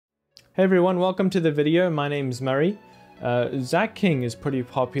Hey everyone, welcome to the video. My name's Murray. Zach King is pretty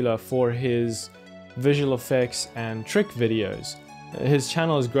popular for his visual effects and trick videos. His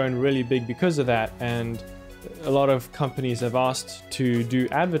channel has grown really big because of that, and a lot of companies have asked to do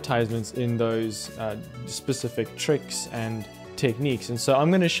advertisements in those specific tricks and techniques. And so I'm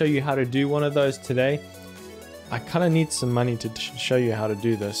going to show you how to do one of those today. I kind of need some money to show you how to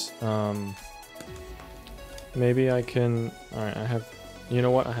do this. Maybe I can... Alright, you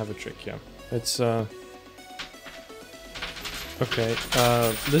know what? I have a trick here. It's, okay,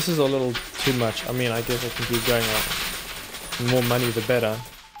 this is a little too much. I mean, I guess I can keep going on. The more money, the better.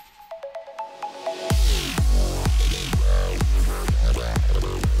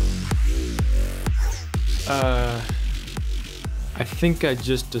 I think I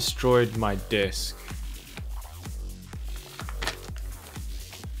just destroyed my desk.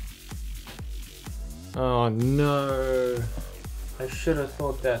 Oh no. I should have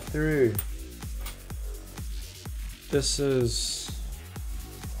thought that through. This is...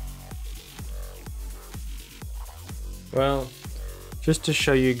 Well, just to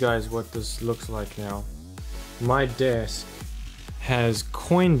show you guys what this looks like now. My desk has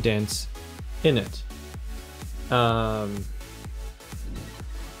coin dents in it.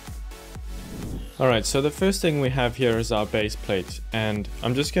 Alright, so the first thing we have here is our base plate, and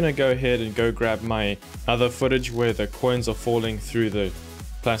I'm just going to go ahead and go grab my other footage where the coins are falling through the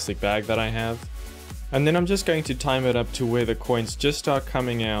plastic bag that I have. And then I'm just going to time it up to where the coins just start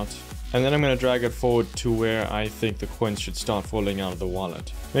coming out, and then I'm going to drag it forward to where I think the coins should start falling out of the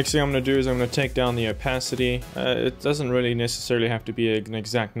wallet. Next thing I'm going to do is I'm going to take down the opacity. It doesn't really necessarily have to be an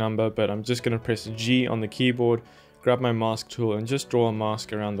exact number, but I'm just going to press G on the keyboard, grab my mask tool, and just draw a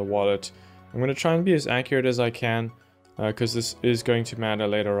mask around the wallet. I'm going to try and be as accurate as I can, because this is going to matter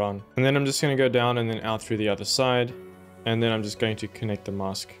later on. And then I'm just going to go down and then out through the other side, and then I'm just going to connect the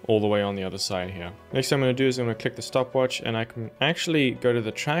mask all the way on the other side here. Next thing I'm going to do is I'm going to click the stopwatch, and I can actually go to the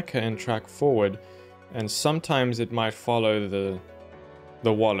tracker and track forward, and sometimes it might follow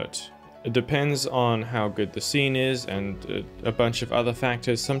the wallet. It depends on how good the scene is and a bunch of other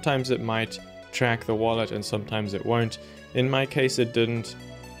factors. Sometimes it might track the wallet and sometimes it won't. In my case it didn't,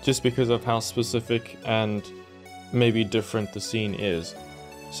 just because of how specific and maybe different the scene is.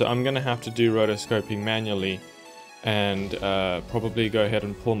 So I'm gonna have to do rotoscoping manually and probably go ahead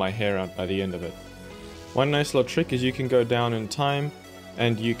and pull my hair out by the end of it. One nice little trick is you can go down in time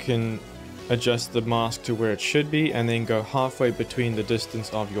and you can adjust the mask to where it should be, and then go halfway between the distance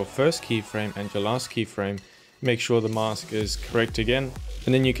of your first keyframe and your last keyframe. Make sure the mask is correct again,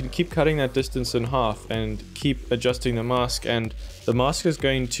 and then you can keep cutting that distance in half and keep adjusting the mask, and the mask is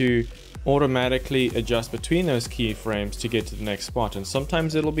going to automatically adjust between those keyframes to get to the next spot. And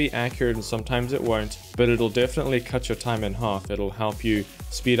sometimes it'll be accurate and sometimes it won't, but it'll definitely cut your time in half. It'll help you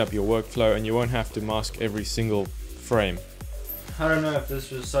speed up your workflow and you won't have to mask every single frame. I don't know if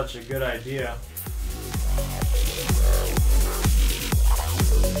this was such a good idea.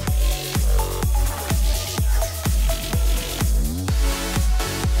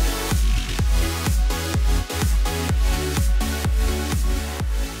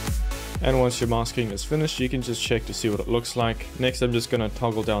 And once your masking is finished, you can just check to see what it looks like. Next, I'm just going to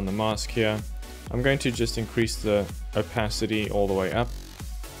toggle down the mask here. I'm going to just increase the opacity all the way up.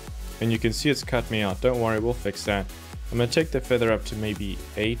 And you can see it's cut me out. Don't worry, we'll fix that. I'm going to take the feather up to maybe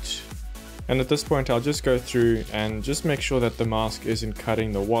 8. And at this point, I'll just go through and just make sure that the mask isn't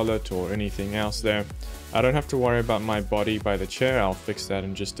cutting the wallet or anything else there. I don't have to worry about my body by the chair. I'll fix that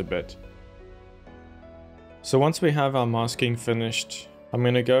in just a bit. So once we have our masking finished, I'm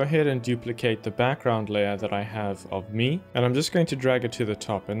going to go ahead and duplicate the background layer that I have of me, and I'm just going to drag it to the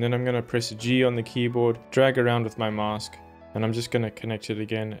top, and then I'm going to press G on the keyboard, drag around with my mask, and I'm just going to connect it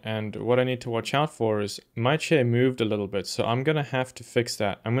again. And what I need to watch out for is my chair moved a little bit, so I'm going to have to fix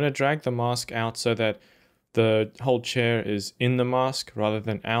that. I'm going to drag the mask out so that the whole chair is in the mask rather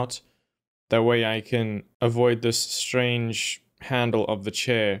than out. That way I can avoid this strange handle of the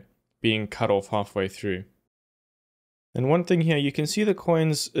chair being cut off halfway through. And one thing here, you can see the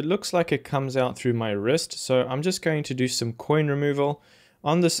coins, it looks like it comes out through my wrist, so I'm just going to do some coin removal.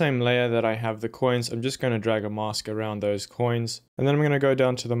 On the same layer that I have the coins, I'm just going to drag a mask around those coins. And then I'm going to go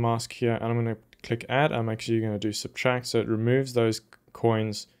down to the mask here, and I'm going to click add. I'm actually going to do subtract, so it removes those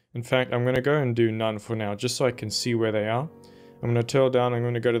coins. In fact, I'm going to go and do none for now, just so I can see where they are. I'm going to twirl down, I'm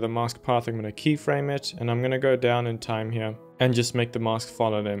going to go to the mask path, I'm going to keyframe it, and I'm going to go down in time here, and just make the mask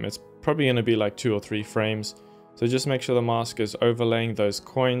follow them. It's probably going to be like 2 or 3 frames. So just make sure the mask is overlaying those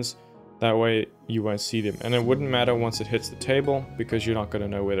coins. That way you won't see them. And it wouldn't matter once it hits the table because you're not going to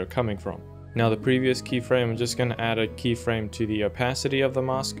know where they're coming from. Now the previous keyframe, I'm just going to add a keyframe to the opacity of the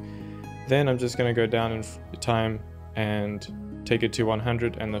mask. Then I'm just going to go down in time and take it to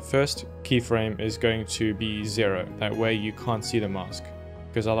 100, and the first keyframe is going to be 0. That way you can't see the mask,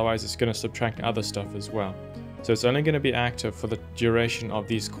 because otherwise it's going to subtract other stuff as well. So it's only going to be active for the duration of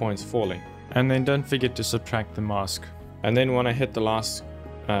these coins falling. And then don't forget to subtract the mask. And then when I hit the last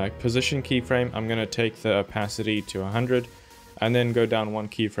position keyframe, I'm going to take the opacity to 100 and then go down one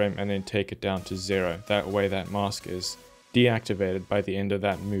keyframe and then take it down to 0. That way that mask is deactivated by the end of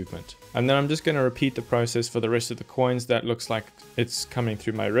that movement. And then I'm just going to repeat the process for the rest of the coins. That looks like it's coming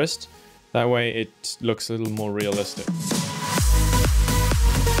through my wrist. That way it looks a little more realistic.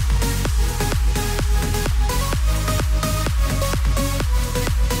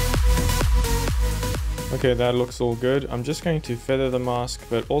 Okay, that looks all good. I'm just going to feather the mask,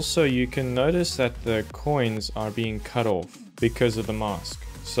 but also you can notice that the coins are being cut off because of the mask.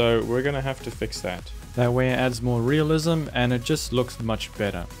 So we're going to have to fix that. That way it adds more realism and it just looks much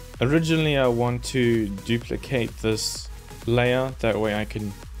better. Originally I want to duplicate this layer, that way I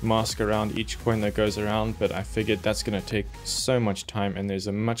can mask around each coin that goes around, but I figured that's going to take so much time and there's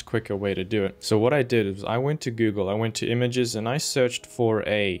a much quicker way to do it. So what I did is I went to Google, I went to images, and I searched for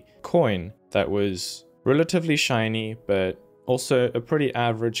a coin that was relatively shiny but also a pretty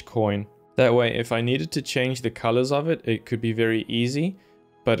average coin. That way if I needed to change the colors of it, it could be very easy,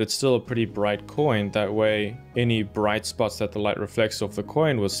 but it's still a pretty bright coin. That way any bright spots that the light reflects off the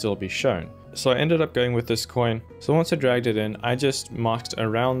coin will still be shown. So I ended up going with this coin. So once I dragged it in, I just marked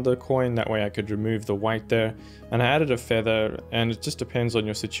around the coin, that way I could remove the white there, and I added a feather, and it just depends on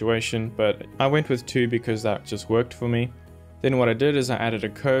your situation, but I went with 2 because that just worked for me. Then what I did is I added a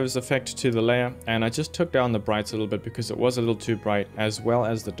curves effect to the layer, and I just took down the brights a little bit because it was a little too bright, as well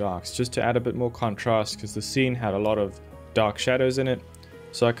as the darks, just to add a bit more contrast because the scene had a lot of dark shadows in it.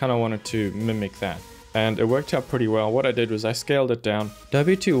 So I kind of wanted to mimic that, and it worked out pretty well. What I did was I scaled it down. Don't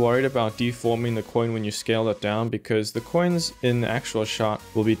be too worried about deforming the coin when you scale it down, because the coins in the actual shot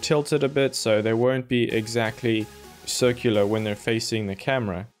will be tilted a bit, so they won't be exactly circular when they're facing the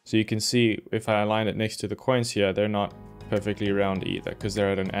camera. So you can see if I align it next to the coins here, they're not perfectly round either because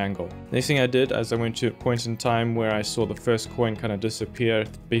they're at an angle. Next thing I did is I went to a point in time where I saw the first coin kind of disappear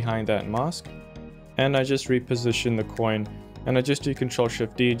behind that mask, and I just repositioned the coin. And I just do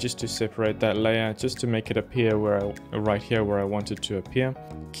Ctrl+Shift+D just to separate that layer, just to make it appear right here where I want it to appear.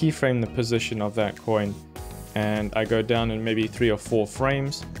 Keyframe the position of that coin, and I go down in maybe 3 or 4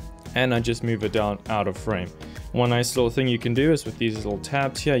 frames, and I just move it down out of frame. One nice little thing you can do is with these little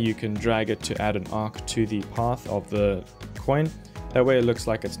tabs here, you can drag it to add an arc to the path of the coin. That way it looks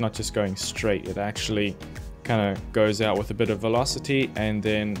like it's not just going straight, it actually kind of goes out with a bit of velocity, and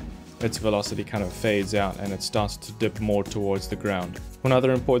then its velocity kind of fades out and it starts to dip more towards the ground. One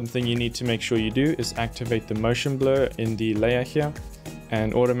other important thing you need to make sure you do is activate the motion blur in the layer here,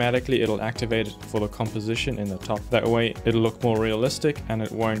 and automatically it'll activate it for the composition in the top. That way it'll look more realistic and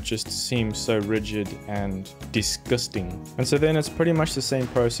it won't just seem so rigid and disgusting. And so then it's pretty much the same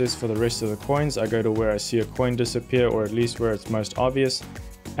process for the rest of the coins. I go to where I see a coin disappear, or at least where it's most obvious,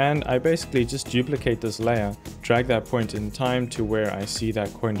 and I basically just duplicate this layer, drag that point in time to where I see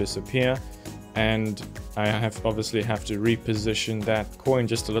that coin disappear, and I obviously have to reposition that coin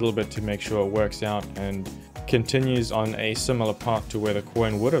just a little bit to make sure it works out and continues on a similar path to where the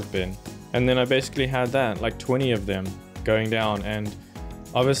coin would have been. And then I basically had that, like 20 of them going down, and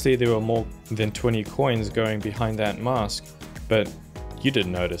obviously there were more than 20 coins going behind that mask, but you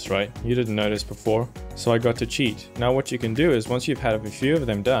didn't notice, right? You didn't notice before, so I got to cheat. Now what you can do is, once you've had a few of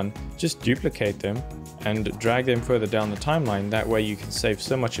them done, just duplicate them and drag them further down the timeline. That way you can save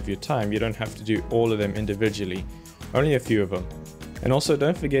so much of your time. You don't have to do all of them individually, only a few of them. And also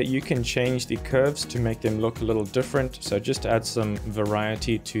don't forget, you can change the curves to make them look a little different, so just add some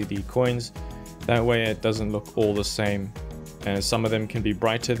variety to the coins. That way it doesn't look all the same. And some of them can be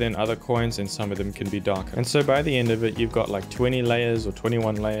brighter than other coins and some of them can be darker. And so by the end of it, you've got like 20 layers or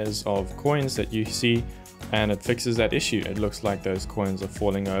 21 layers of coins that you see, and it fixes that issue. It looks like those coins are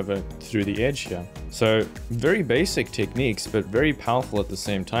falling over through the edge here. So very basic techniques, but very powerful at the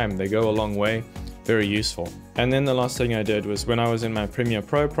same time. They go a long way, very useful. And then the last thing I did was, when I was in my Premiere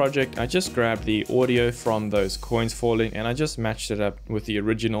Pro project, I just grabbed the audio from those coins falling and I just matched it up with the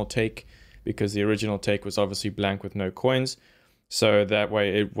original take, because the original take was obviously blank with no coins. So that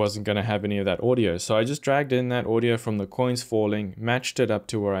way it wasn't going to have any of that audio. So I just dragged in that audio from the coins falling, matched it up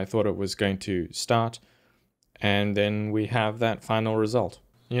to where I thought it was going to start, and then we have that final result.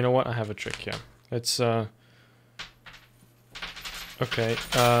 You know what? I have a trick here. It's okay.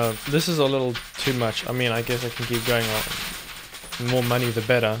 This is a little too much. I mean, I guess I can keep going on. The more money, the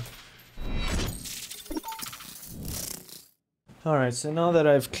better. Alright, so now that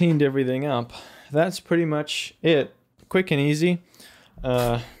I've cleaned everything up, that's pretty much it. Quick and easy.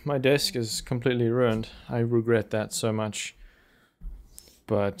 My desk is completely ruined. I regret that so much.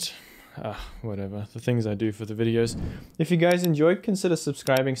 But, whatever. The things I do for the videos. If you guys enjoyed, consider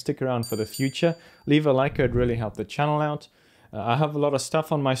subscribing. Stick around for the future. Leave a like, it would really help the channel out. I have a lot of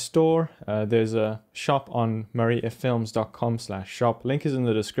stuff on my store. There's a shop on murrayfilms.com/shop. Link is in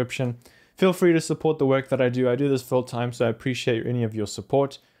the description. Feel free to support the work that I do. I do this full time, so I appreciate any of your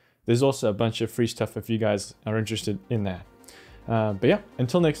support. There's also a bunch of free stuff if you guys are interested in that. But yeah,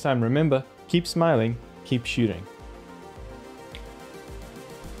 until next time, remember, keep smiling, keep shooting.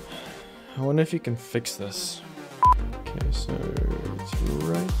 I wonder if you can fix this. Okay, so it's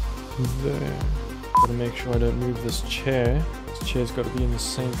right there. Gotta make sure I don't move this chair. This chair's got to be in the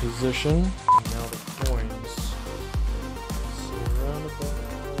same position. And now the coins. So around about there.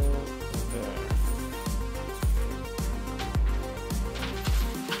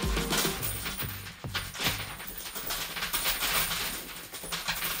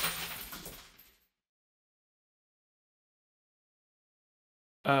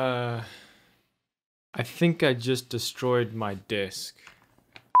 I think I just destroyed my desk.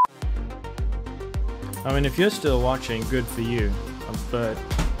 I mean, if you're still watching, good for you. But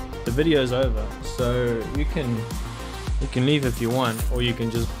the video's over, so you can leave if you want, or you can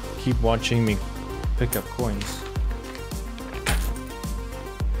just keep watching me pick up coins.